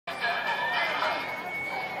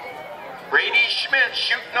Brady Schmidt,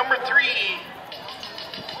 shoot number 3.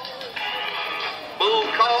 Bull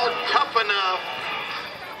called Tough Enough.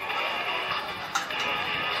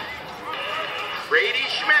 Brady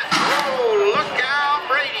Schmidt. Oh, look out,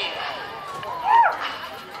 Brady.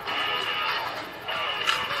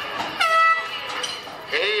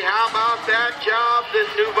 Hey, how about that job that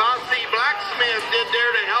Nuvasi Blacksmith did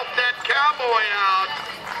there to help that cowboy out?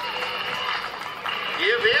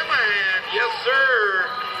 Give him a hand. Yes, sir.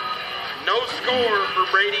 No score for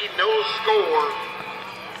Brady. No score.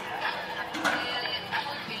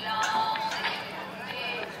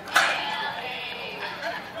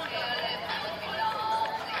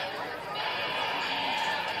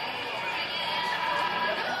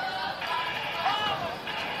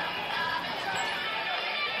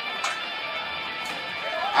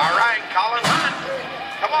 All right, Colin Hunt.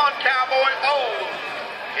 Come on, cowboy. Oh,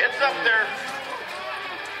 it's up there.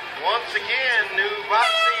 Once again,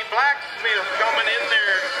 Nuvasi Blacksmith coming in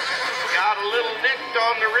there. Got a little nicked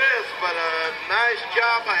on the wrist, but a nice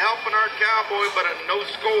job of helping our cowboy, but a no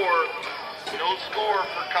score. No score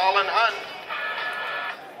for Colin Hunt.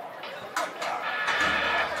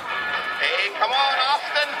 Hey, come on,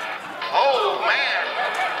 Austin. Oh, man.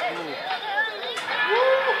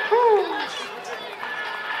 Woo-hoo.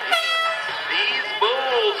 These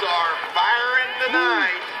Bulls are firing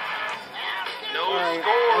tonight. No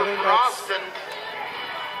score for Austin.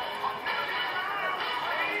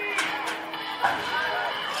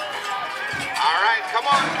 All right, come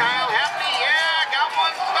on, Kyle. Happy, yeah, got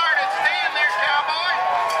one started. Stay in there, cowboy.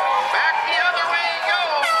 Back the other way he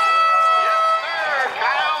goes. Yes, sir,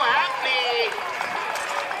 Kyle Happy.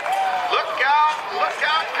 Look out,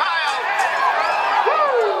 Kyle.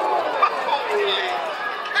 Woo! Holy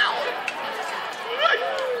cow.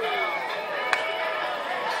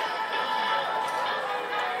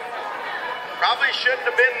 Probably shouldn't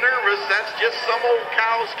have been nervous. That's just some old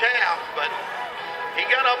cow's calf, but he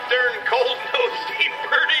got up there and cold-nosed him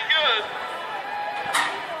pretty good.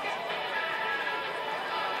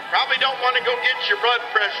 Probably don't want to go get your blood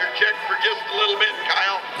pressure checked for just a little bit,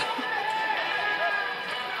 Kyle.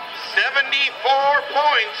 74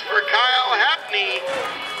 points for Kyle Hapney.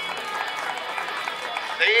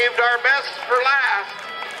 Saved our best for last.